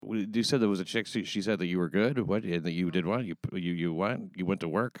you said there was a chick. She said that you were good. What? That you did what? You what? You went to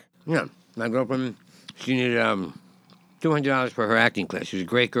work? Yeah, my girlfriend. She needed $200 for her acting class. She was a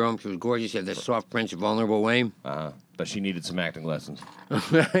great girl. She was gorgeous. She had this soft French, vulnerable way. But she needed some acting lessons.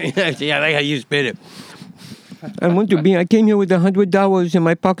 Yeah, like how you spit it. I came here with $100 in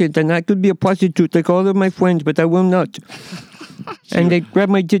my pocket, and I could be a prostitute like all of my friends, but I will not. And they grab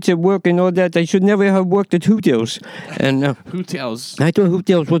my tits at work and all that. I should never have worked at Hootels. And Hootels. I thought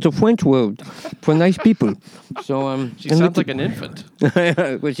Hootels was a French word for nice people. So she sounds like an infant.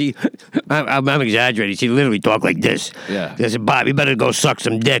 I'm exaggerating. She literally talked like this. Yeah. She said, "Bob, you better go suck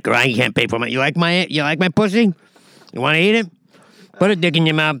some dick, or I can't pay for my. You like my pussy? You want to eat it? Put a dick in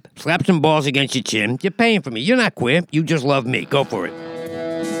your mouth. Slap some balls against your chin. You're paying for me. You're not queer. You just love me. Go for it."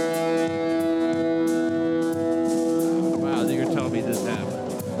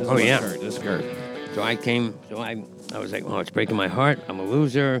 This Kurt. So I was like, oh, it's breaking my heart. I'm a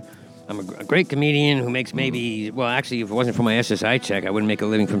loser. I'm a great comedian who makes maybe, well, actually, if it wasn't for my SSI check, I wouldn't make a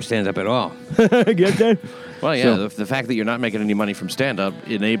living from stand-up at all. Get that? Well, yeah, the fact that you're not making any money from stand-up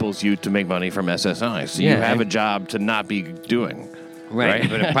enables you to make money from SSI. So you have a job to not be doing. Right.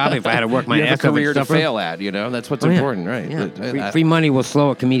 But probably if I had to work my ass off, you have a career to fail at, That's what's important, right? Yeah. Free money will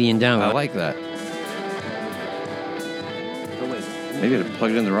slow a comedian down. I like that. Maybe I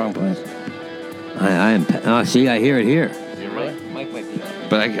plugged it in the wrong place. See, I hear it here. You really? Mic might be on.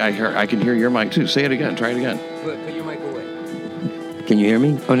 But I can hear your mic too. Say it again. Try it again. Put your mic away. Can you hear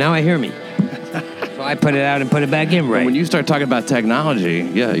me? Oh, now I hear me. So I put it out and put it back in, right? When you start talking about technology,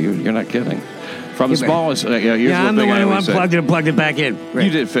 you're not kidding. From the smallest, I'm the one who unplugged it and plugged it back in. Right.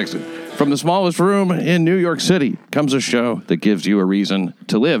 You did fix it. From the smallest room in New York City comes a show that gives you a reason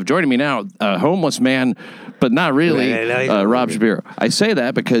to live. Joining me now, a homeless man, but not really, Rob Shapiro. I say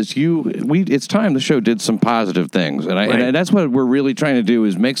that because it's time the show did some positive things, and that's what we're really trying to do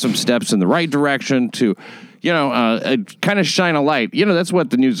is make some steps in the right direction to, kind of shine a light. That's what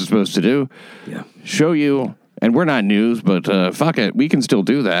the news is supposed to do. Yeah. Show you. And we're not news, but fuck it, we can still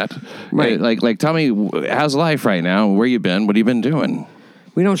do that. Right. Like, tell me, how's life right now? Where you been? What have you been doing?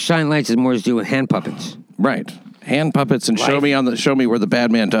 We don't shine lights as more as do with hand puppets. Right. Hand puppets and show me where the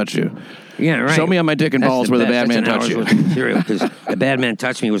bad man touched you. Yeah, right. Show me on my dick and balls where the bad man touched you. Because the bad man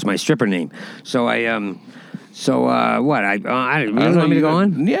touched me was my stripper name. So what? I don't want me to go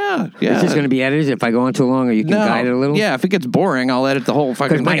on? Yeah. Is this going to be edited if I go on too long, or you can guide it a little? Yeah, if it gets boring, I'll edit the whole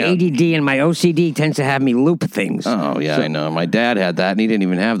fucking thing. Because my ADD and my OCD tends to have me loop things. Oh, yeah, I know. My dad had that, and he didn't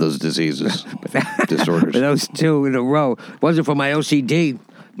even have those diseases, disorders. But those two in a row. Wasn't for my OCD,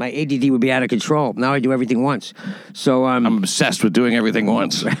 my ADD would be out of control. Now I do everything once. So I'm obsessed with doing everything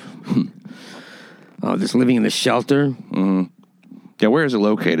once. Just living in the shelter. Mm-hmm. Yeah, where is it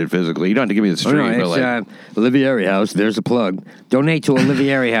located physically? You don't have to give me the street. It's Olivieri House. There's a plug. Donate to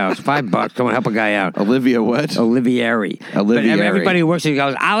Olivieri House. $5. Come on, help a guy out. Olivia what? Olivieri. But everybody who works here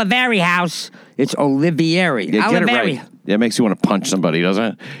goes, Olivieri House. It's Olivieri. Yeah, get it right. That makes you want to punch somebody, doesn't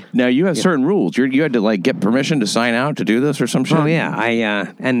it? Now, you have certain rules. You had to, get permission to sign out to do this or some shit? Oh,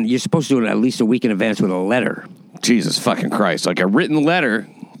 yeah. And you're supposed to do it at least a week in advance with a letter. Jesus fucking Christ. Like a written letter.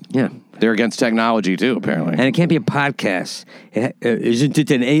 Yeah. They're against technology, too, apparently. And it can't be a podcast. Isn't it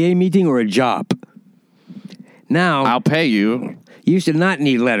an AA meeting or a job? Now... I'll pay you. You used to not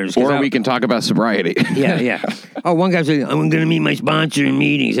need letters. Or we can talk about sobriety. Yeah. Oh, one guy said, I'm going to meet my sponsor in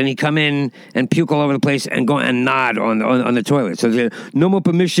meetings. And he'd come in and puke all over the place and go and nod on the toilet. So there's no more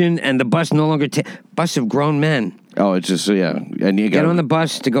permission, and the bus no longer... bus of grown men. Oh, it's just, yeah. And you get on the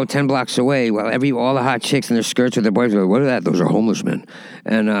bus to go 10 blocks away while all the hot chicks in their skirts with their boys go, what are that? Those are homeless men.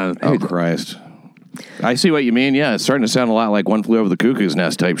 And oh, Christ. I see what you mean. Yeah, it's starting to sound a lot like One Flew Over the Cuckoo's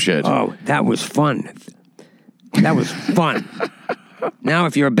Nest type shit. Oh, that was fun. That was fun. Now,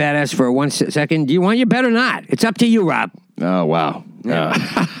 if you're a badass for 1 second, do you want your bed or not? It's up to you, Rob. Oh, wow. Yeah.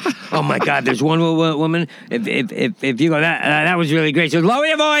 Oh, my God. There's one woman. If you go, that was really great. She goes, lower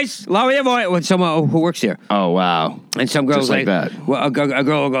your voice. With someone who works here. Oh, wow. And some girl's just like that. Well, a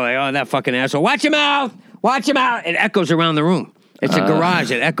girl will go like, oh, that fucking asshole. Watch your mouth. It echoes around the room. It's a garage.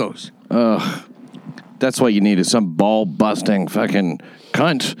 It echoes. Ugh. That's what you need is some ball-busting fucking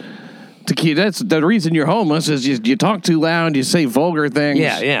cunt. That's the reason you're homeless is you talk too loud, you say vulgar things.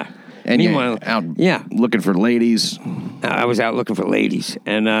 Yeah. And meanwhile, you're out looking for ladies. I was out looking for ladies,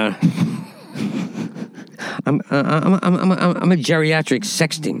 and I'm a geriatric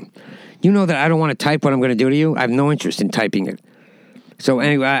sexting. You know that I don't want to type what I'm going to do to you. I have no interest in typing it. So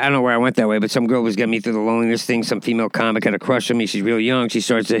anyway, I don't know where I went that way, but some girl was getting me through the loneliness thing. Some female comic had a crush on me. She's real young. She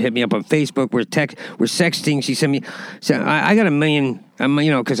starts to hit me up on Facebook. We're sexting. She sent me. So I got a million.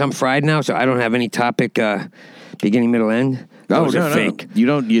 Because I'm fried now, so I don't have any topic beginning, middle, end. Those are fake.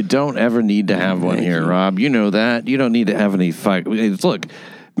 You don't ever need to have one here, Rob. You know that. You don't need to have any fight. Look,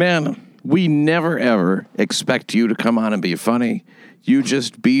 man, we never ever expect you to come on and be funny. You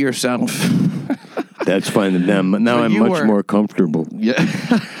just be yourself. That's fine. Now I'm much more comfortable. Yeah.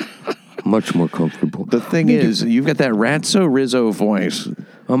 Much more comfortable. The thing is, you've got that Ratso Rizzo voice.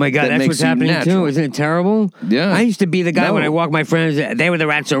 Oh my God, that's what's happening too. Isn't it terrible? Yeah. I used to be the guy when I walked my friends, they were the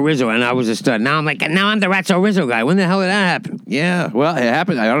Ratso Rizzo and I was a stud. Now I'm the Ratso Rizzo guy. When the hell did that happen? Yeah. Well, it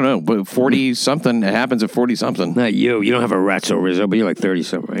happened, I don't know, but 40-something, it happens at 40-something. Not you. You don't have a Ratso Rizzo, but you're like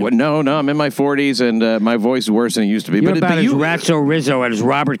 30-something, right? Well, no, I'm in my 40s and my voice is worse than it used to be. You're about as Ratso Rizzo as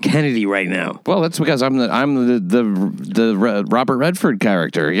Robert Kennedy right now. Well, that's because I'm the Robert Redford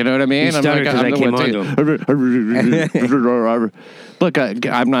character. You know what I mean? You stuttered because I came on to him. Look,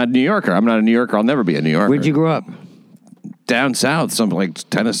 I'm not a New Yorker. I'm not a New Yorker. I'll never be a New Yorker. Where'd you grow up? Down south, something like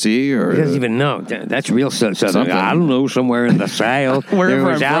Tennessee or... He doesn't even know. That's real southern. I don't know, somewhere in the south. There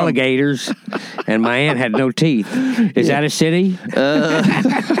was alligators, and my aunt had no teeth. Is that a city?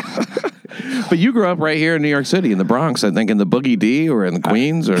 But you grew up right here in New York City, in the Bronx, I think, in the Boogie D or in the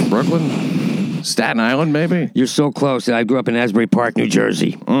Queens or Brooklyn. Staten Island, maybe? You're so close. I grew up in Asbury Park, New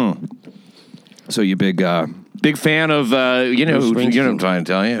Jersey. So you big fan of, you know what I'm trying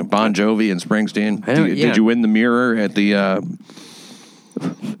to tell you, Bon Jovi and Springsteen. Did you win the Mirror at the, you know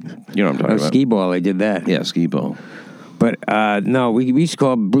what I'm talking about? Skee ball, I did that. Yeah, skee ball. But no, we used to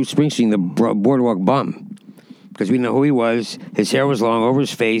call Bruce Springsteen the Boardwalk Bum because we didn't know who he was. His hair was long over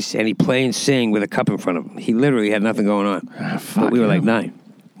his face, and he'd play and sing with a cup in front of him. He literally had nothing going on. But we were like 9.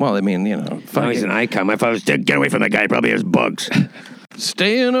 Well, I mean, you know. Now he's an icon. My father was, get away from that guy. He probably has bugs.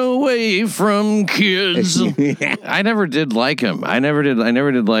 Staying away from kids. I never did like him. I never did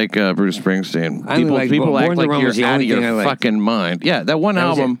like Bruce Springsteen. People act like you're out of your fucking mind. Yeah, that one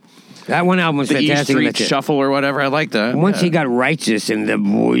album. That one album was the fantastic. The E Street Shuffle or whatever. I like that. Once he got righteous and the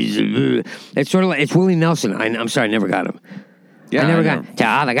boys, it's sort of like, it's Willie Nelson. I'm sorry, I never got him. Yeah, I never got to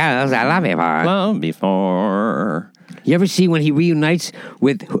all the girls I love before. You ever see when he reunites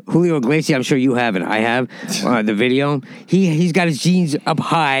with Julio Iglesias? I'm sure you haven't. I have the video. He's got his jeans up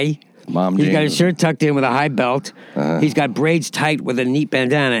high. He's got his shirt tucked in with a high belt. He's got braids tight with a neat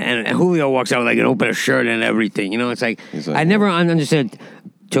bandana. And Julio walks out with like an open shirt and everything. You know, it's like I never understood.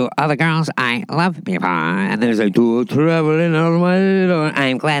 To other girls I love before, and then it's like to traveling on my own.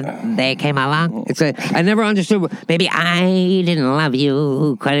 I'm glad they came along. It's I never understood. Maybe I didn't love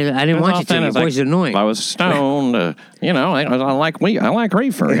you. I didn't want you to. Your voice is annoying. I was stoned. You know, I like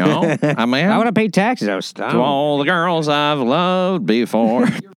reefer. You know, I mean, I would have paid taxes. I was stoned. To all the girls I've loved before.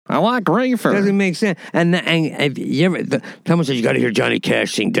 I like reefer. Doesn't make sense. And if you ever, someone says you got to hear Johnny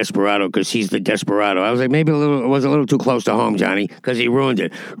Cash sing "Desperado" because he's the desperado. I was like, maybe it was a little too close to home, Johnny, because he ruined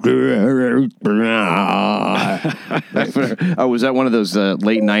it. Oh, was that one of those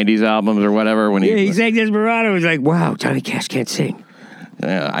late '90s albums or whatever? When he sang "Desperado," it was like, wow, Johnny Cash can't sing.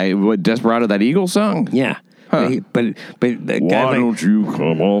 Yeah, Desperado, that Eagles song? Yeah. Huh. But why don't you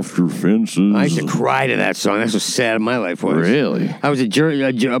come off your fences? I used to cry to that song. That's how sad my life was. Really? I was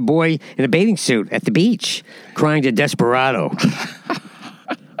a boy in a bathing suit at the beach crying to Desperado.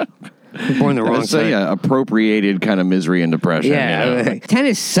 Born the wrong time. Appropriated kind of misery and depression. Yeah. You know?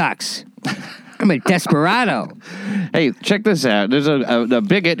 Tennis sucks. I'm a desperado. Hey, check this out. There's a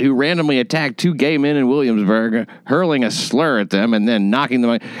bigot who randomly attacked 2 gay men in Williamsburg, hurling a slur at them and then knocking them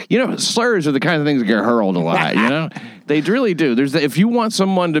out. You know, slurs are the kind of things that get hurled a lot, you know? They really do. If you want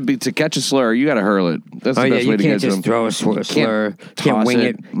someone to catch a slur, you got to hurl it. That's the best way to get to them. You can't just throw a slur. Can't wing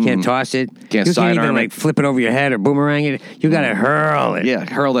it. Can't toss it. Can't you can't even it. flip it over your head or boomerang it. You got to hurl it. Yeah,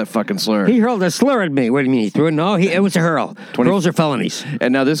 hurl that fucking slur. He hurled a slur at me. What do you mean? He threw it? No, it was a hurl. Hurls are felonies.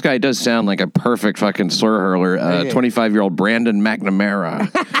 And now this guy does sound like a perfect fucking slur hurler. 25-year-old Brandon McNamara.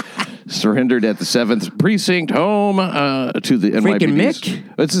 Surrendered at the 7th Precinct home to the NYPD. Freaking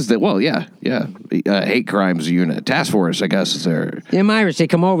Mick? This is hate crimes unit. Task force, I guess, is there. Yeah, Irish, they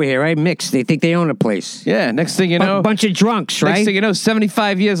come over here, right? Mix. They think they own a place. Yeah, next thing you know. A bunch of drunks, right? Next thing you know,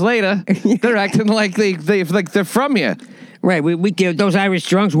 75 years later, they're acting like they're from you. Right, we give those Irish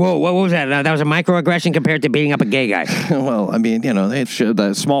drunks. Whoa, what was that? That was a microaggression compared to beating up a gay guy. Well, I mean, you know, they have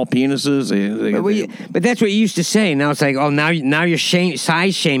the small penises. But that's what you used to say. Now it's like, oh, now you're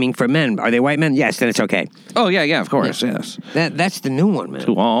size shaming for men. Are they white men? Yes, then it's okay. Oh yeah, of course, yes. That's the new one, man.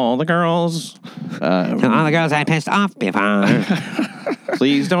 To all the girls. To all the girls I pissed off before.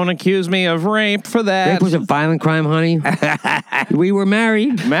 Please don't accuse me of rape for that. Rape was a violent crime, honey. We were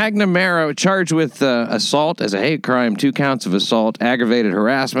married. Magna Mero charged with assault as a hate crime, 2 counts of assault, aggravated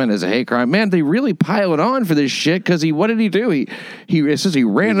harassment as a hate crime. Man, they really pile it on for this shit because what did he do? It says he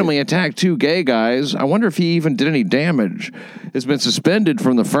randomly attacked 2 gay guys. I wonder if he even did any damage. Has been suspended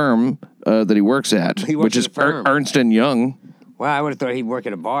from the firm that he works at, which is Ernst & Young. Well, I would have thought he'd work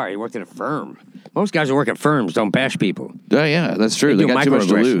at a bar. He worked at a firm. Most guys who work at firms don't bash people. Oh, yeah, that's true. They got too much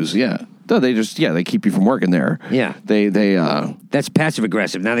to lose. Yeah. No, they keep you from working there. Yeah. That's passive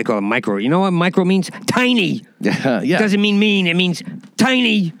aggressive. Now they call it micro. You know what micro means? Tiny. Yeah. It doesn't mean mean. It means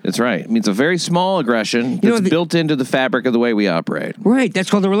tiny. That's right. It means a very small aggression that's built into the fabric of the way we operate. Right. That's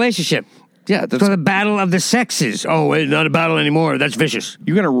called a relationship. Yeah, that's the battle of the sexes. Oh, it's not a battle anymore. That's vicious.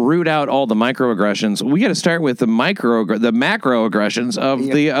 You're going to root out all the microaggressions. We got to start with the macroaggressions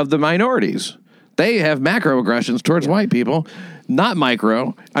of the minorities. They have macroaggressions towards white people, not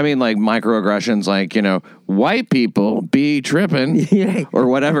micro. I mean, like microaggressions, like, white people be tripping or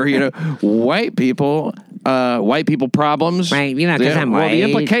whatever, white people problems. Right, because I'm white. Well, the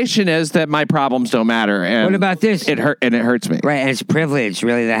implication is that my problems don't matter. And what about this? It hurts me. Right, and it's privilege,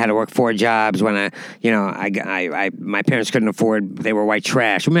 really, that I had to work 4 jobs when my parents couldn't afford, they were white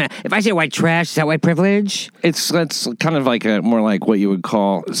trash. If I say white trash, is that white privilege? That's kind of like more like what you would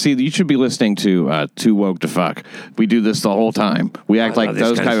call, see, you should be listening to Too Woke to Fuck. We do this the whole time. We act like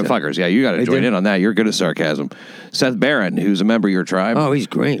those kind of fuckers. Yeah, you got to join in on that. You're good at sarcasm. Seth Barron, who's a member of your tribe. Oh, he's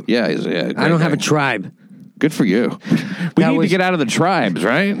great. Yeah, he's a great I don't have a tribe. Good for you. We need to get out of the tribes,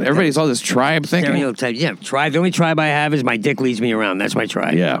 right? Everybody's all this tribe thinking. Stereotype. Yeah, tribe. The only tribe I have is my dick leads me around. That's my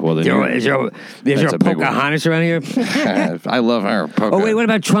tribe. Yeah, well, then is there a Pocahontas around here? I love her. Oh, wait, what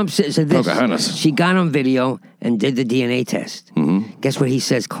about Trump said this? Pocahontas. She got on video and did the DNA test. Mm-hmm. Guess what he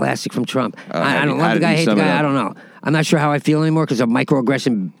says? Classic from Trump. I don't love the guy, hate the guy. I don't know. I'm not sure how I feel anymore because of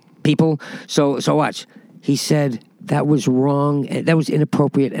microaggression people. So watch. He said that was wrong. That was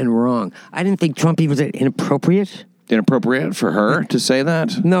inappropriate and wrong. I didn't think Trump even was inappropriate. Inappropriate for her to say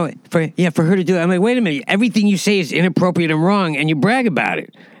that? No, for her to do it. I'm like, wait a minute. Everything you say is inappropriate and wrong, and you brag about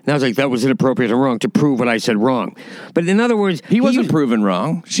it. And I was like, that was inappropriate and wrong to prove what I said wrong. But in other words... He wasn't proven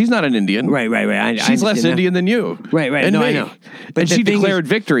wrong. She's not an Indian. Right. She's less Indian than you. Right. And no, me. I know. But she declared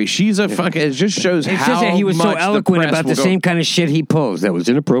victory. She's a fucking... It just shows how much just that he was so eloquent about the same kind of shit he pulls. That was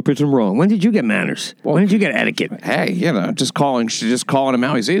inappropriate and wrong. When did you get manners? When did you get etiquette? Hey, just calling him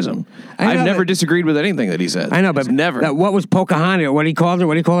how he sees him. I've never disagreed with anything that he said. I know, but never. What was Pocahontas? What he called her?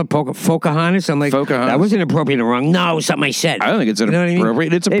 What do you call it? Pocahontas? I'm like, that was inappropriate and wrong. No, something I said. I don't think it's inappropriate. You know what I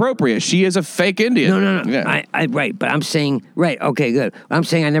mean? It's appropriate. She is a fake Indian. No. Yeah. Right, but I'm saying, right, okay, good. I'm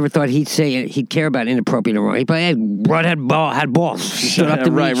saying I never thought he'd care about inappropriate and wrong. He probably had balls. He stood up to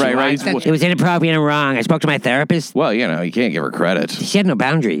me. Right. It was inappropriate and wrong. I spoke to my therapist. Well, you can't give her credit. She had no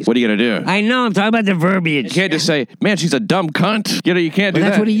boundaries. What are you going to do? I know, I'm talking about the verbiage. You can't just say, man, she's a dumb cunt. You can't do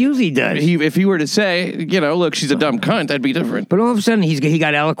that. That's what he usually does. If he were to say, look, she's a dumb cunt, that'd be different. But all of a sudden, he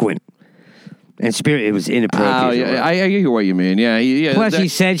got eloquent. And spirit, it was inappropriate. Oh, yeah, I hear what you mean. Yeah. Plus, he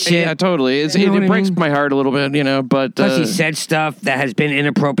said shit. Yeah, totally. It breaks my heart a little bit, but... Plus, he said stuff that has been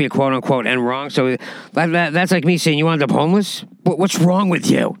inappropriate, quote unquote, and wrong. So that's like me saying, you wound up homeless? What's wrong with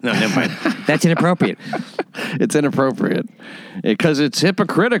you? No, never mind. That's inappropriate. It's inappropriate. Because it's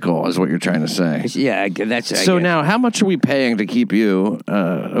hypocritical, is what you're trying to say. Yeah, that's... So now, how much are we paying to keep you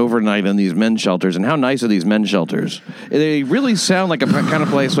overnight in these men's shelters? And how nice are these men's shelters? They really sound like a kind of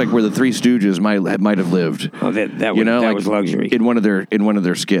place like where the Three Stooges might have lived. Oh, that was luxury. In one of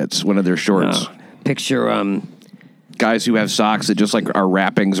their skits, one of their shorts. No. Picture... guys who have socks that just like are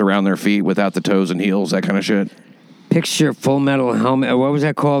wrappings around their feet without the toes and heels, that kind of shit. Picture Full Metal helmet. What was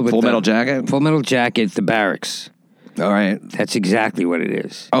that called? Full Metal Jacket? Full Metal Jacket, the barracks. All right. That's exactly what it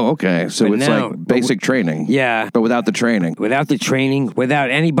is. Oh, okay. So but it's like basic training. Yeah. But without the training. Without the training,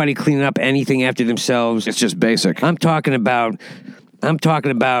 without anybody cleaning up anything after themselves. It's just basic. I'm talking and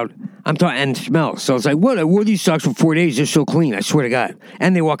smell. So it's like, what? I wore these socks for 4 days. They're so clean. I swear to God.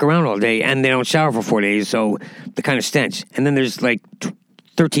 And they walk around all day and they don't shower for 4 days. So the kind of stench. And then there's like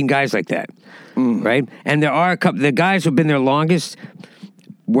 13 guys like that. Right? And there are a couple, the guys who've been there longest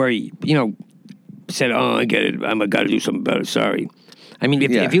where, said, oh, I get it. I got to do something about it. Sorry. I mean,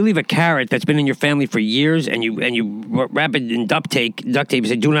 if you leave a carrot that's been in your family for years and you wrap it in duct tape, and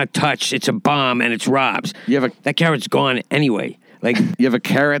say, do not touch, it's a bomb and it's Rob's. That carrot's gone anyway. Like you have a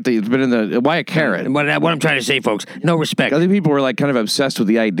carrot that's been in the... Why a carrot? What I'm trying to say, folks, no respect. I think people were like kind of obsessed with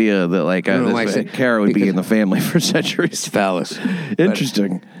the idea that like a carrot would be in the family for centuries. It's phallus.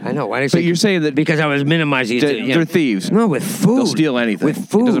 Interesting. I know. Why did I say... But you're saying that... Because I was minimizing it. They're thieves. No, with food. They'll steal anything. With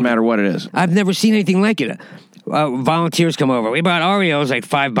food. It doesn't matter what it is. I've never seen anything like it. volunteers come over. We bought Oreos, like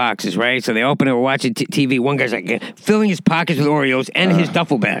 5 boxes, right? So they open it, we're watching TV. One guy's like filling his pockets with Oreos and his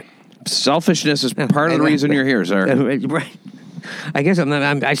duffel bag. Selfishness is part of the reason you're here, sir. Right. I guess I'm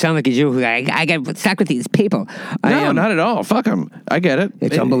not. I sound like a Jew who I get stuck with these people. No, not at all. Fuck them. I get it.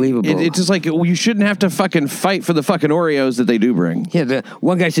 It's unbelievable. It's just like you shouldn't have to fucking fight for the fucking Oreos that they do bring. Yeah, the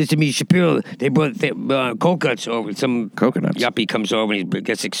one guy says to me, Shapiro, they brought coconuts over. Some coconuts. Yuppie comes over and he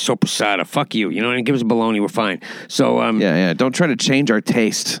gets like sopressata. Fuck you. You know, and he gives us bologna. We're fine. So yeah. Don't try to change our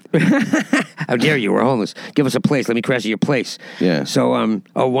taste. How dare you? We're homeless. Give us a place. Let me crash at your place. Yeah. So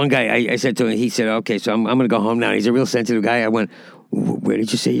one guy, I said to him, he said, okay, so I'm going to go home now. He's a real sensitive guy. I went, where did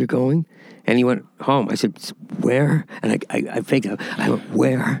you say you're going? And he went, home. I said, where? And I faked it. I went,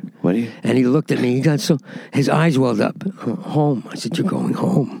 where? What do you? And he looked at me. He got his eyes welled up. Home. I said, you're going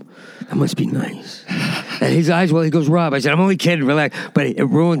home. That must be nice. And his eyes well. He goes, Rob. I said, I'm only kidding. Relax. But it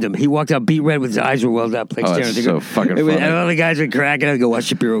ruined him. He walked out beat red with his eyes were welled up. Like that's so fucking funny. And all the guys were cracking. I go, watch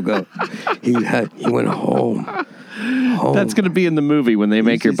Shapiro go. He went home. That's going to be in the movie when they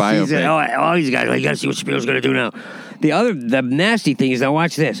make your biopic. All these guys, you got to see what Shapiro's going to do now. The nasty thing is, now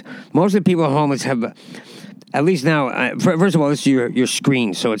watch this. Most of the people homeless have, at least now, first of all, this is your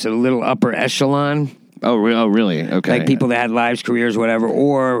screen, so it's a little upper echelon. Oh, really? Okay. Like people that had lives, careers, whatever,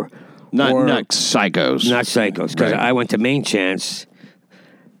 or not psychos. Not psychos, because I went to Main Chance,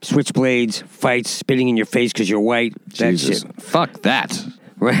 switchblades, fights, spitting in your face because you're white. That Jesus. shit. Fuck that.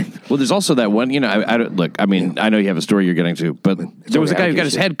 Right. Well, there's also that one, I don't, look, I mean, I know you have a story you're getting to, but there was a guy who got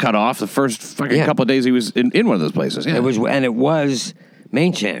his head cut off the first fucking couple of days he was in one of those places. Yeah. It was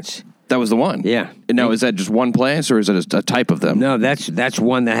Main Chance. That was the one? Yeah. Now, is that just one place, or is it a type of them? No, that's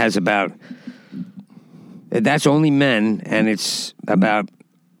one that has about, that's only men, and it's about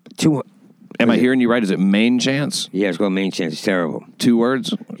 2. Am I hearing you right? Is it Main Chance? Yeah, it's called Main Chance. It's terrible. 2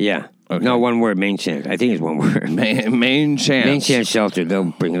 words? Yeah. Okay. No, one word, Main Chance. I think it's one word. Main Chance. Main Chance Shelter. They'll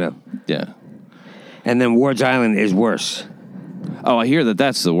bring it up. Yeah. And then Ward's Island is worse. Oh, I hear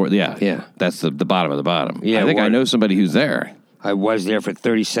that's the word. Yeah. Yeah. That's the bottom of the bottom. Yeah, I think I know somebody who's there. I was there for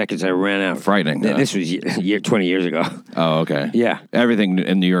 30 seconds. I ran out. Frightening. This was 20 years ago. Oh, okay. Yeah. Everything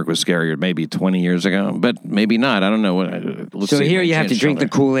in New York was scarier maybe 20 years ago, but maybe not. I don't know. So here you have to drink the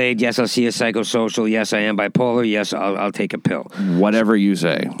Kool-Aid. Yes, I'll see a psychosocial. Yes, I am bipolar. Yes, I'll take a pill. Whatever you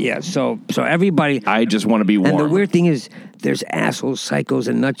say. Yeah, so everybody... I just want to be warm. And the weird thing is, there's assholes, psychos,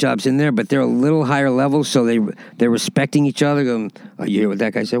 and nut jobs in there, but they're a little higher level, so they're respecting each other. Going, oh, you hear what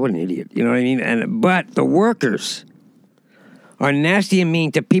that guy said? What an idiot. You know what I mean? But the workers are nasty and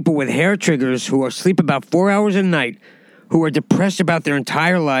mean to people with hair triggers who sleep about 4 hours a night, who are depressed about their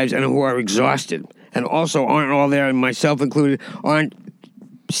entire lives, and who are exhausted. And also aren't all there, and myself included, aren't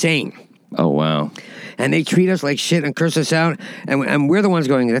sane. Oh, wow. And they treat us like shit and curse us out, and we're the ones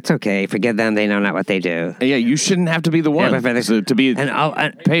going, that's okay, forget them, they know not what they do. Yeah, you shouldn't have to be the one to be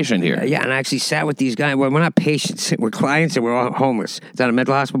patient here. Yeah, and I actually sat with these guys. Well, we're not patients, we're clients, and we're all homeless. It's not a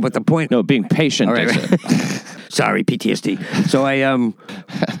mental hospital, but the point... No, being patient right. Sorry, PTSD. So I...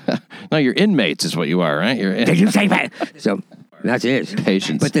 No, you're inmates is what you are, right? Did you say that? So that's it.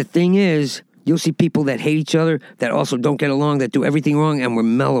 Patience. But the thing is, you'll see people that hate each other, that also don't get along, that do everything wrong, and we're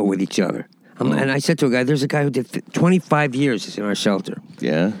mellow with each other. And I said to a guy, there's a guy who did 25 years in our shelter.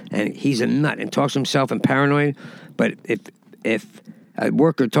 Yeah. And he's a nut and talks to himself and paranoid. But if a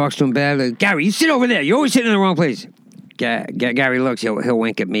worker talks to him bad, Gary, you sit over there. You're always sitting in the wrong place. Gary looks, he'll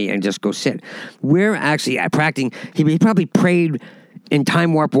wink at me and just go sit. We're actually practicing. He probably prayed in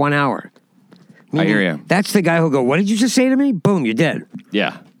time warp 1 hour. I hear you. That's the guy who'll go, what did you just say to me? Boom, you're dead.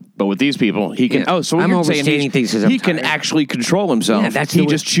 Yeah. But with these people, he can... Yeah. Oh, so what you're saying he can actually control himself. Yeah, he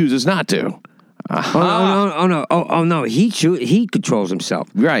just chooses not to. Oh no! He controls himself.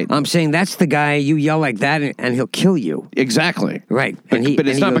 Right. I'm saying that's the guy you yell like that and he'll kill you. Exactly. Right. But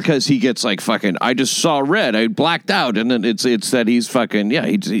it's not because he gets like fucking. I just saw red. I blacked out, and then it's that he's fucking. Yeah.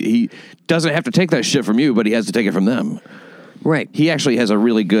 He doesn't have to take that shit from you, but he has to take it from them. Right. He actually has a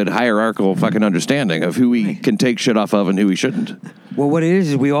really good hierarchical fucking understanding of who he can take shit off of and who he shouldn't. Well, what it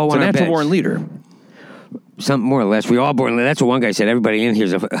is we all want. It's a natural born leader. Something more or less. We all born. That's what one guy said. Everybody in here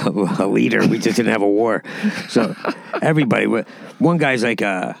is a leader. We just didn't have a war. So everybody. One guy's like,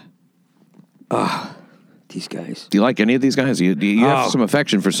 these guys. Do you like any of these guys? You have some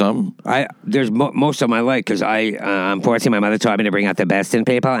affection for some. There's most of them I like because unfortunately my mother taught me to bring out the best in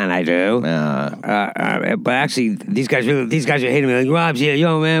people, and I do. But actually, these guys are hating me. Like, Rob's here,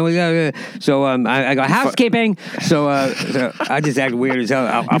 yo man, we got. So I go housekeeping. So I just act weird as hell.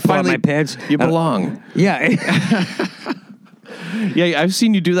 I'll pull out my pants. You belong. Yeah. Yeah, I've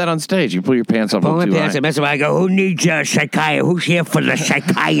seen you do that on stage. You pull your pants up. Pull my pants. I mess up. I go, who needs a psychiatrist? Who's here for the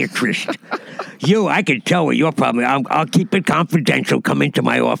psychiatrist? I can tell what your problem is. I'll keep it confidential. Come into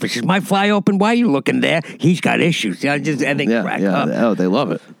my office. Is my fly open? Why are you looking there? He's got issues. And they crack up. Oh, they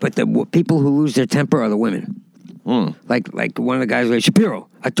love it. But the people who lose their temper are the women. Like one of the guys like, Shapiro,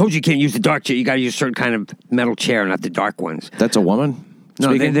 I told you can't use the dark chair. You got to use a certain kind of metal chair, not the dark ones. That's a woman?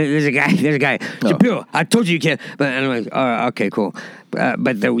 No, there's a guy. Shapiro, I told you can't. But and I'm like, oh, okay, cool.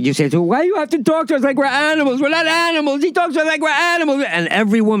 You say to her, why you have to talk to us like we're animals? We're not animals. He talks to us like we're animals. And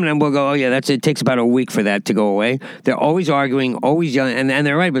every woman will go, oh, yeah, that's it. It takes about a week for that to go away. They're always arguing, always yelling. And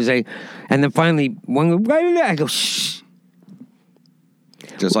they're right, but and then finally, one goes, why did I go, shh.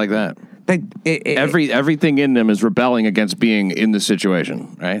 Just like that. But everything in them is rebelling against being in the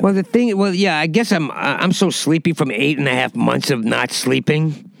situation, right? I guess I'm so sleepy from 8.5 months of not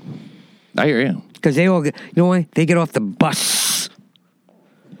sleeping. I hear you. Because they all, you know why? They get off the bus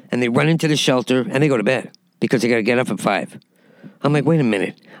and they run into the shelter and they go to bed because they got to get up at 5. I'm like, wait a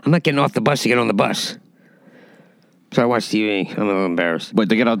minute. I'm not getting off the bus to get on the bus. So I watch TV. I'm a little embarrassed. But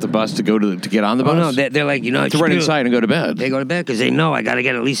they get off the bus to get on the bus? Oh, no, they're like, to run inside and go to bed. They go to bed because they know I got to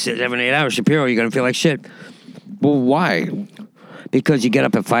get at least 7 8 hours. Shapiro, you're going to feel like shit. Well, why? Because you get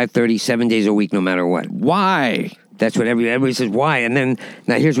up at 5:30, 7 days a week, no matter what. Why? That's what everybody says. Why? And then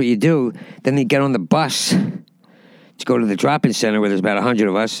now here's what you do. Then you get on the bus to go to the drop-in center where there's about 100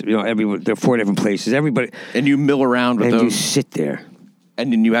 of us. There are 4 different places. Everybody, and you mill around with those. And you sit there.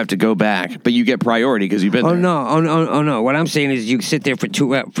 And then you have to go back, but you get priority because you've been there. Oh no! What I'm saying is, you sit there for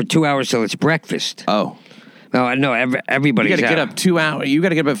 2 hours till it's breakfast. Oh, no! Everybody. You got to get up 2 hours. You got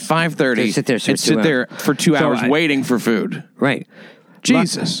to get up at 5:30. Sit there for 2 hours waiting for food. Right.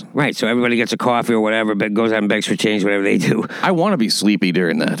 Jesus. Right. So everybody gets a coffee or whatever, but goes out and begs for change, whatever they do. I want to be sleepy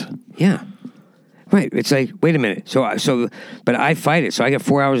during that. Yeah. Right. It's like, wait a minute. But I fight it. So I get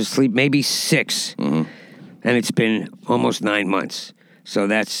 4 hours of sleep, maybe 6, and it's been almost 9 months. So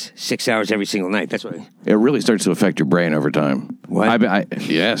that's 6 hours every single night. That's what it really starts to affect your brain over time. What?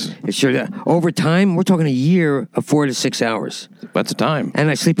 Yes. It sure does. Over time, we're talking a year of 4 to 6 hours. That's a time.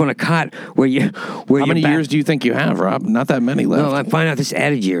 And I sleep on a cot where How many years do you think you have, Rob? Not that many left. No, I find out this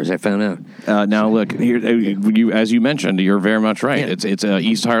added years. I found out. Now look here. As you mentioned, you're very much right. Yeah. It's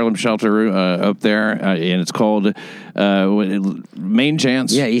East Harlem shelter up there, and it's called Main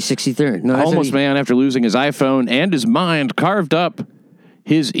Chance. Yeah, East 63rd. No, homeless man after losing his iPhone and his mind carved up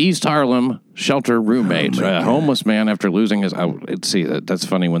his East Harlem shelter roommate. Homeless man after losing his... that's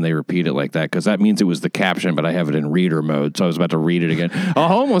funny when they repeat it like that, because that means it was the caption, but I have it in reader mode, so I was about to read it again. A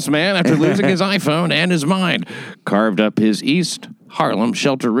homeless man after losing his iPhone and his mind carved up his East Harlem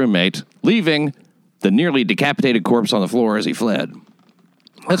shelter roommate, leaving the nearly decapitated corpse on the floor as he fled.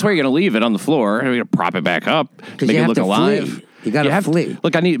 That's where you're going to leave it, on the floor. You're going to prop it back up, make it look alive. Flee. You got to flee.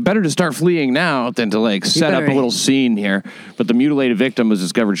 Look, better to start fleeing now than to set up a little scene here. But the mutilated victim was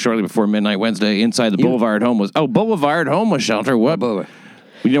discovered shortly before midnight Wednesday inside the Boulevard Homeless Shelter. What? Boulevard.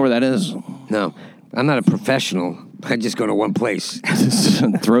 You know where that is? No, I'm not a professional. I just go to one place.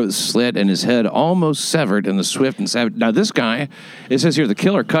 Throat slit and his head almost severed in the swift and savage. Now this guy, it says here, the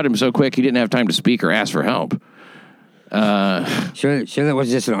killer cut him so quick he didn't have time to speak or ask for help. Sure that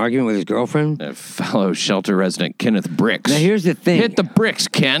wasn't just an argument with his girlfriend? Fellow shelter resident Kenneth Bricks. Now here's the thing. Hit the bricks,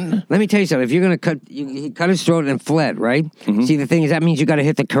 Ken. Let me tell you something. If you're going to he cut his throat and fled, right? Mm-hmm. See, the thing is, that means you got to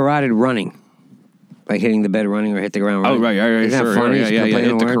hit the carotid running. Like hitting the bed running or hit the ground running. Oh, right, sure. Funny? Yeah,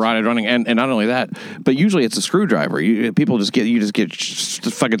 hit the carotid running. And not only that, but usually it's a screwdriver. People just get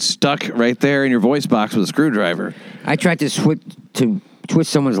fucking stuck right there in your voice box with a screwdriver. I tried to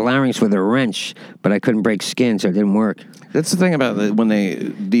twist someone's larynx with a wrench, but I couldn't break skin, so it didn't work. That's the thing about when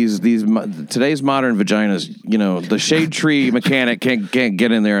today's modern vaginas. The shade tree mechanic can't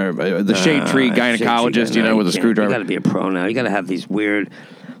get in there. The shade tree gynecologist, with a screwdriver. You got to be a pro now. You got to have these weird.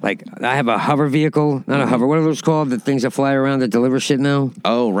 Like, I have a hover vehicle, not a hover. What are those called? The things that fly around that deliver shit now?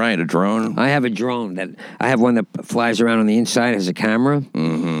 Oh, right, a drone. I have a drone I have one that flies around on the inside, has a camera.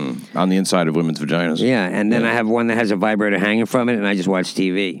 Mm-hmm. On the inside of women's vaginas. Yeah, and then I have one that has a vibrator hanging from it, and I just watch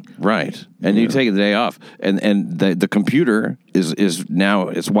TV. Right, and you take the day off, and the computer is now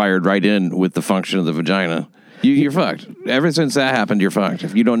it's wired right in with the function of the vagina. You're fucked. Ever since that happened, you're fucked.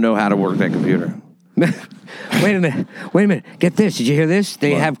 If you don't know how to work that computer. Wait a minute. Get this. Did you hear this?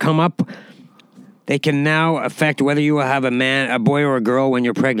 They have come up. They can now affect whether you will have a boy or a girl when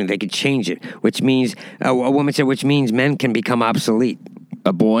you're pregnant. They could change it, which means, a woman said, which means men can become obsolete.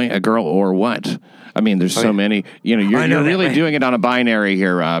 A boy, a girl, or what? I mean, there's so many. You know, you're really right. doing it on a binary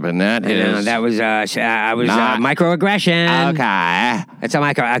here, Rob, and that is... that was microaggression. Okay. It's a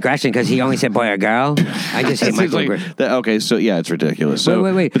microaggression because he only said boy or girl. I just hate microaggression. Okay, so yeah, it's ridiculous.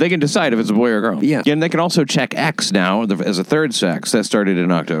 So, wait. But they can decide if it's a boy or a girl. Yeah. And they can also check X now as a third sex. That started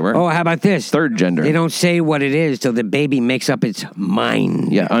in October. Oh, how about this? Third gender. They don't say what it is till the baby makes up its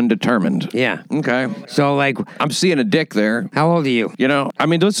mind. Yeah, undetermined. Yeah. Okay. So, like... I'm seeing a dick there. How old are you? You know, I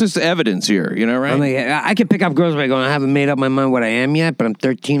mean, that's just evidence here, you know, right? I can pick up girls by going, I haven't made up my mind what I am yet, but I'm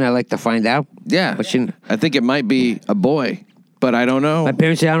 13, I like to find out. Yeah. But I think it might be a boy, but I don't know. My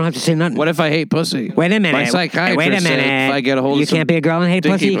parents say I don't have to say nothing. What if I hate pussy? Wait a minute. My psychiatrist said if I get a hold you of some can't be a girl and hate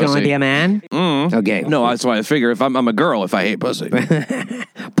pussy? You can only be a man? Okay. No, that's why I figure if I'm a girl if I hate pussy.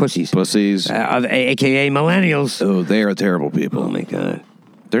 Pussies. Pussies. A.K.A. millennials. Oh, they are terrible people. Oh, my God.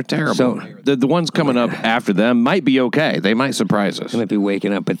 They're terrible. So, the ones coming up after them might be okay. They might surprise us. They might be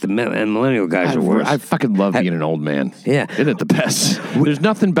waking up, but the millennial guys are worse. I fucking love being an old man. Yeah. Isn't it the best? There's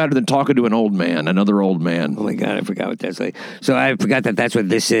nothing better than talking to an old man, another old man. Oh, my God, I forgot what that's like. So I forgot that that's what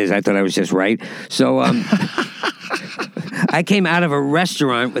this is. I thought I was just right. So I came out of a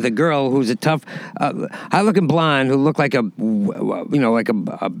restaurant with a girl who's a tough, high-looking blonde who looked like a bikini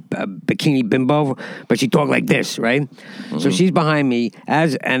bimbo, but she talked like this, right? Mm-hmm. So she's behind me,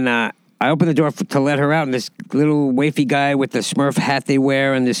 I opened the door to let her out, and this little wafy guy with the Smurf hat they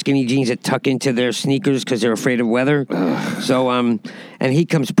wear and the skinny jeans that tuck into their sneakers because they're afraid of weather. So, and he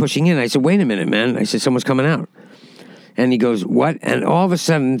comes pushing in. I said, wait a minute, man. I said, someone's coming out. And he goes, what? And all of a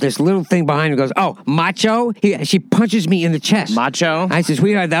sudden, this little thing behind him goes, oh, macho? She punches me in the chest. Macho? I said,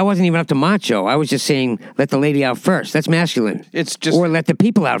 sweetheart, that wasn't even up to macho. I was just saying, let the lady out first. That's masculine. It's just... Or let the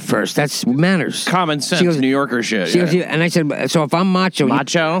people out first. That's manners. Common sense, New Yorker shit. She goes, and I said, so if I'm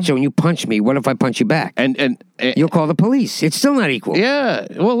macho... So when you punch me, what if I punch you back? And you'll call the police. It's still not equal. Yeah.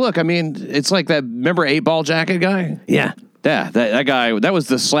 Well, look, I mean, it's like that, remember 8-Ball Jacket guy? Yeah. Yeah, that guy, that was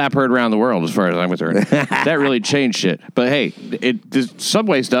the slap heard around the world as far as I'm concerned. That really changed shit. But hey, the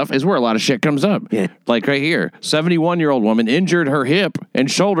subway stuff is where a lot of shit comes up. Yeah. Like right here, 71-year-old woman injured her hip and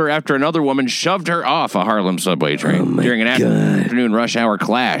shoulder after another woman shoved her off a Harlem subway train during an afternoon rush hour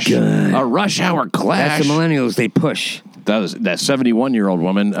clash. God. A rush hour clash. That's the millennials, they push. That 71-year-old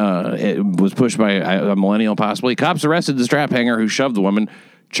woman was pushed by a millennial possibly. Cops arrested the strap hanger who shoved the woman,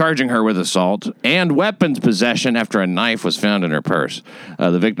 charging her with assault and weapons possession after a knife was found in her purse.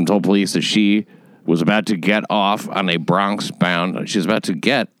 The victim told police that she was about to get off on a Bronx-bound... She was about to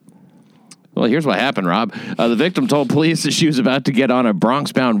get... Well, here's what happened, Rob. The victim told police that she was about to get on a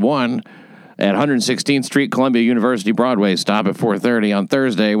Bronx-bound 1 at 116th Street, Columbia University Broadway stop at 4:30 on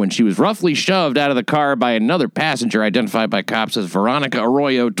Thursday when she was roughly shoved out of the car by another passenger identified by cops as Veronica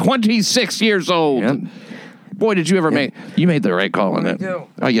Arroyo, 26 years old. Yep. Boy, did you ever make... You made the right call on that. do.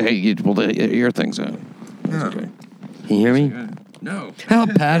 Oh, you pulled the ear things out. That's okay. Can you hear me? No.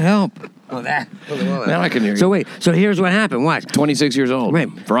 Help, Pat, help. Oh, that. Now I can hear you. So wait, so here's what happened. Watch. 26 years old. Right.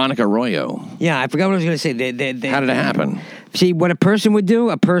 Veronica Arroyo. Yeah, I forgot what I was going to say. How did it happen? See, what a person would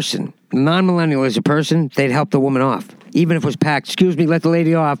do, non-millennial is a person, they'd help the woman off. Even if it was packed. Excuse me, let the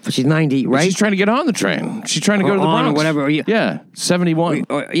lady off. She's 90, right? She's trying to get on the train. She's trying to go to the Bronx. Or whatever. Yeah, 71.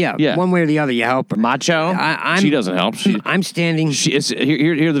 Yeah, one way or the other, you help her. Macho? She doesn't help. I'm standing.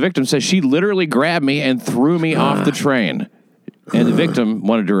 Here, the victim says she literally grabbed me and threw me off the train. And the victim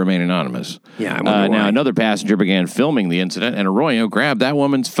wanted to remain anonymous. Yeah, I wonder why. Now, another passenger began filming the incident, and Arroyo grabbed that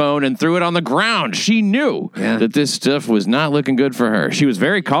woman's phone and threw it on the ground. She knew that this stuff was not looking good for her. She was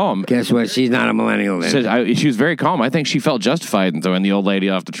very calm. Guess what? She's not a millennial then. She was very calm. I think she felt justified in throwing the old lady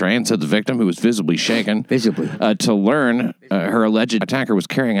off the train, said the victim, who was visibly shaken. To learn her alleged attacker was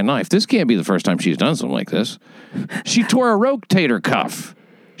carrying a knife. This can't be the first time she's done something like this. She tore a rotator cuff.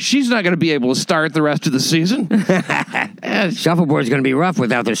 She's not going to be able to start the rest of the season. Shuffleboard's going to be rough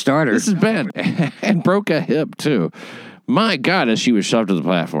without their starter. This is bad. And broke a hip, too. My God, as she was shoved to the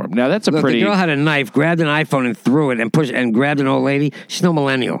platform. Now, that's pretty... The girl had a knife, grabbed an iPhone and threw it and grabbed an old lady. She's no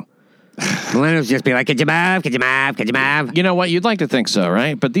millennial. Millennials just be like, could you move? You know what? You'd like to think so,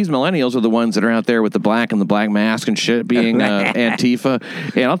 right? But these millennials are the ones that are out there with the black mask and shit being Antifa.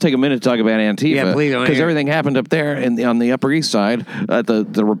 And I'll take a minute to talk about Antifa. Yeah, please. Because everything happened up there on the Upper East Side at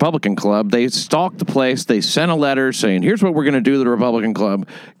the Republican Club. They stalked the place. They sent a letter saying, here's what we're going to do to the Republican Club.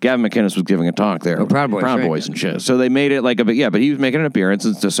 Gavin McInnes was giving a talk there. Oh, Proud Boys. Proud Boys and shit. So they made it like a bit, but he was making an appearance,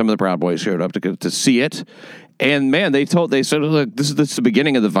 and so some of the Proud Boys showed up to see it. And man, they said, look, this is the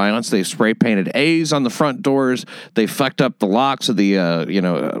beginning of the violence. They spray painted A's on the front doors. They fucked up the locks of the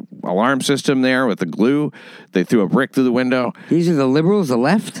alarm system there with the glue. They threw a brick through the window. These are the liberals, the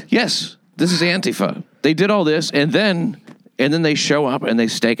left? Yes, this is Antifa. They did all this, and then And then they show up and they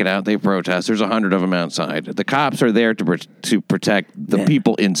stake it out. They protest. There's 100 of them outside. The cops are there to protect the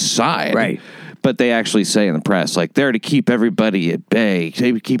people inside. Right. But they actually say in the press, like, they're to keep everybody at bay.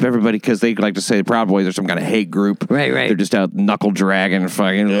 They keep everybody because they like to say the Proud Boys are some kind of hate group. Right. They're just out knuckle dragging,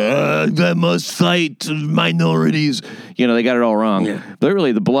 fucking, I must fight minorities. You know, they got it all wrong. Yeah. But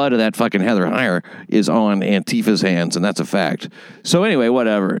really, the blood of that fucking Heather Heyer is on Antifa's hands, and that's a fact. So anyway,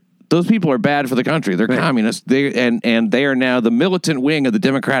 whatever. Those people are bad for the country. They're communists. And they are now the militant wing of the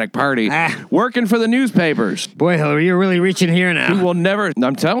Democratic Party working for the newspapers. Boy, Hillary, you're really reaching here now. Who will never...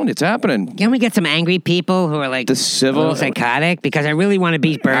 I'm telling you, it's happening. Can we get some angry people who are like the civil psychotic? Because I really want to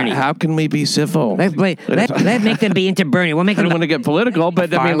beat Bernie. How can we be civil? Let's make them be into Bernie. We'll make them. I don't want to get political,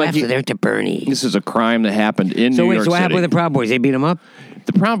 but I mean, like, they're into Bernie. This is a crime that happened in New York City. So what happened with the Proud Boys? They beat them up?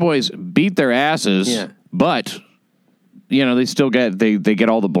 The Proud Boys beat their asses, but... You know, they still get they get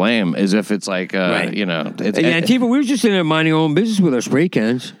all the blame as if it's like you know. It's, Antifa, we were just in there minding our own business with our spray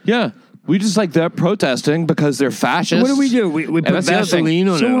cans. Yeah, we just like they're protesting because they're fascists. What do? We put Vaseline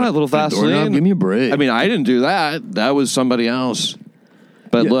on it. So what, a little Vaseline? Give me a break. I mean, I didn't do that. That was somebody else.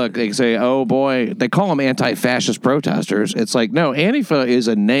 But look, they say, oh boy, they call them anti-fascist protesters. It's like, no, Antifa is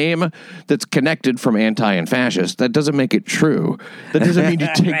a name that's connected from anti and fascist. That doesn't make it true. That doesn't mean you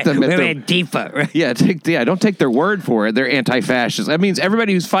take them at their... Antifa, right? Yeah, don't take their word for it. They're anti-fascist. That means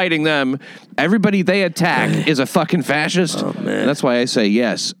everybody who's fighting them, everybody they attack is a fucking fascist. Oh, man. And that's why I say,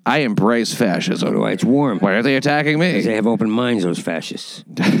 yes, I embrace fascism. So do I. It's warm. Why are they attacking me? Because they have open minds, those fascists.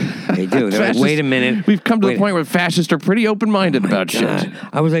 They do. They're like, wait a minute. We've come to the point where fascists are pretty open-minded about shit.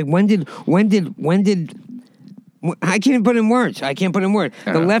 I was like, when did I can't put in words.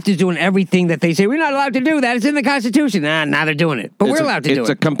 The left is doing everything that they say. We're not allowed to do that. It's in the Constitution. Now they're doing it. But we're allowed to do it. It's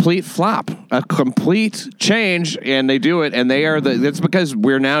a complete flop, a complete change, and they do it, and they are that's because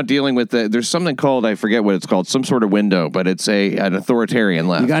we're now dealing with there's something called, I forget what it's called, some sort of window, but it's an authoritarian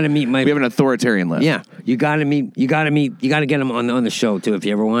left. You got to meet we have an authoritarian left. Yeah. You got to get him on the show, too, if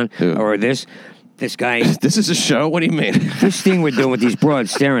you ever want. Dude. Or this guy. This is a show? What do you mean? This thing we're doing with these broads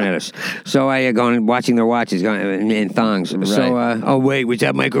staring at us. So I go and watching their watches in thongs. Right. So, wait, was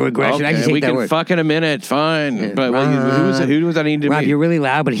that microaggression? Okay, I just hate we that can word. fuck in a minute, fine. Yeah. But who does that need to be? Rob, you're really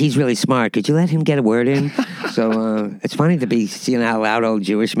loud, but he's really smart. Could you let him get a word in? So it's funny to be seeing how loud old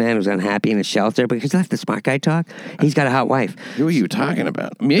Jewish man who's unhappy in a shelter because let the smart guy talk. He's got a hot wife. Who are you talking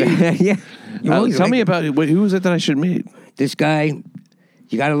about? Me? Yeah. Tell me about who is it that I should meet? This guy.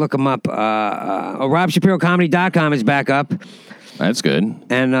 You got to look him up. RobShapiroComedy.com is back up. That's good.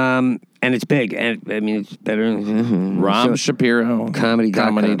 And it's big. And I mean, it's better. Rob Shapiro.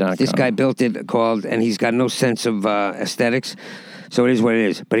 Comedy.com. This guy built it and he's got no sense of aesthetics. So it is what it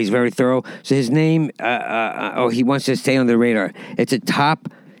is. But he's very thorough. So his name, he wants to stay on the radar. It's a top.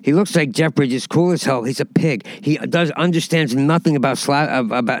 He looks like Jeff Bridges, cool as hell. He's a pig. He understands nothing about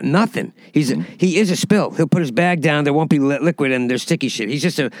nothing. He is a spill. He'll put his bag down. There won't be liquid and there's sticky shit.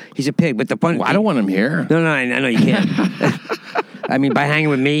 He's a pig. But the fun. Well, I don't want him here. No, I know you can't. I mean, by hanging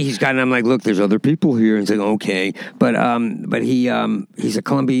with me, I'm like, look, there's other people here. And it's like, okay, but he's a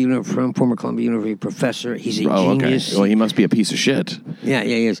former Columbia University professor. He's a genius. Okay. Well, he must be a piece of shit. Yeah,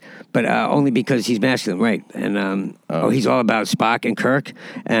 he is. But only because he's masculine, right? And he's all about Spock and Kirk.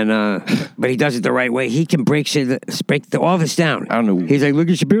 And but he does it the right way. He can break all this down. I don't know. He's like, look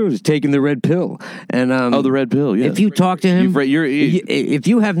at Shapiro's taking the red pill. And the red pill. Yeah. If you talk to him, if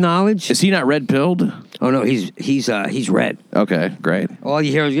you have knowledge, is he not red pilled? Oh no, he's red. Okay, great. All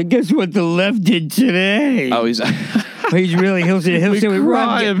you hear is, guess what the left did today? Oh, he's really he'll say we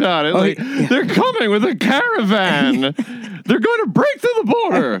cry about it. They're coming with a caravan. They're going to break through the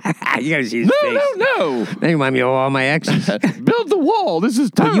border. You got to see his face. No. They remind me of all my exes. Build the wall. This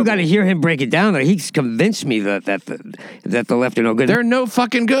is terrible. But you got to hear him break it down. Though. He's convinced me that the left are no good. They're no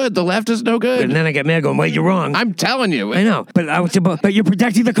fucking good. The left is no good. And then I get mad going, wait, you're wrong. I'm telling you. I know. But you're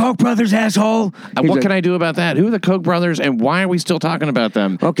protecting the Koch brothers, asshole. What can I do about that? Who are the Koch brothers and why are we still talking about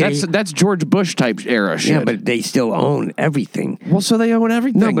them? Okay. That's George Bush type era shit. Yeah, but they still own everything. Well, so they own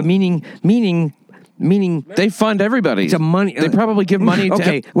everything. No, but meaning they fund everybody. It's a money. They probably give money to.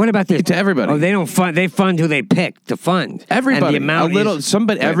 Okay, what about this? To everybody. Oh, they don't fund. They fund who they pick to fund. Everybody. And the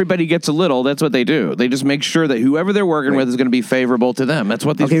amount everybody gets a little. That's what they do. They just make sure that whoever they're working with is going to be favorable to them. That's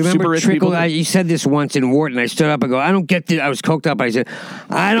what these super rich people do. You said this once in Wharton. I stood up and go, I don't get this. I was coked up. I said,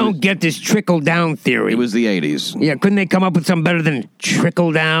 I don't get this trickle down theory. It was the 80s. Yeah, couldn't they come up with something better than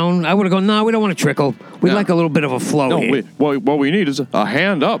trickle down? I would have gone, no, we don't want to trickle. We'd like a little bit of a flow here. What we need is a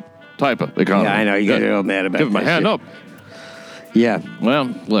hand up type of economy. Yeah, I know. You get real mad about it. Give him a hand up. Yeah.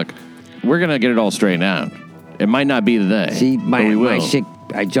 Well, look, we're going to get it all straightened out. It might not be today. See, my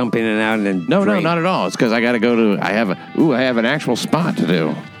I jump in and out and then No, drain. not at all. It's because I got to go to. I have an actual spot to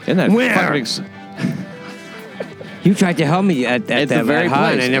do. Isn't that Where? fucking You tried to help me at the that very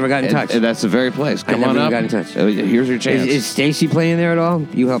high, place. and I never got in touch. That's the very place. Come I on never up. got in touch. Here's your chance. Is Stacy playing there at all?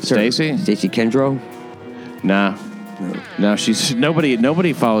 You helped her. Stacy? Stacy Kendro? Nah. No, she's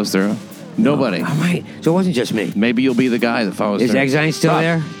nobody follows through. Nobody. All right. So it wasn't just me. Maybe you'll be the guy that follows Is through. Exine still Rob,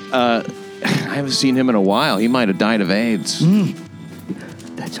 there? I haven't seen him in a while. He might have died of AIDS.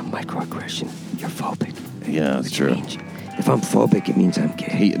 That's a microaggression. You're phobic. Yeah, that's true. If I'm phobic, it means I'm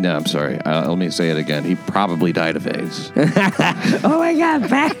gay. No, I'm sorry. Let me say it again. He probably died of AIDS. Oh my God,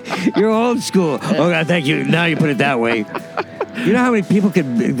 back. You're old school. Oh God, thank you. Now you put it that way. You know how many people could,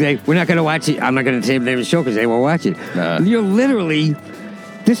 we're not going to watch it. I'm not going to say the name of the show because they won't watch it. You're literally,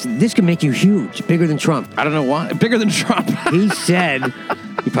 this could make you huge, bigger than Trump. I don't know why. Bigger than Trump. He said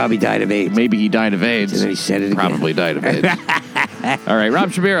he probably died of AIDS. Maybe he died of AIDS. And then he said it again. Probably died of AIDS. All right,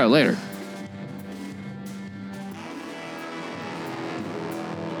 Rob Shapiro, later.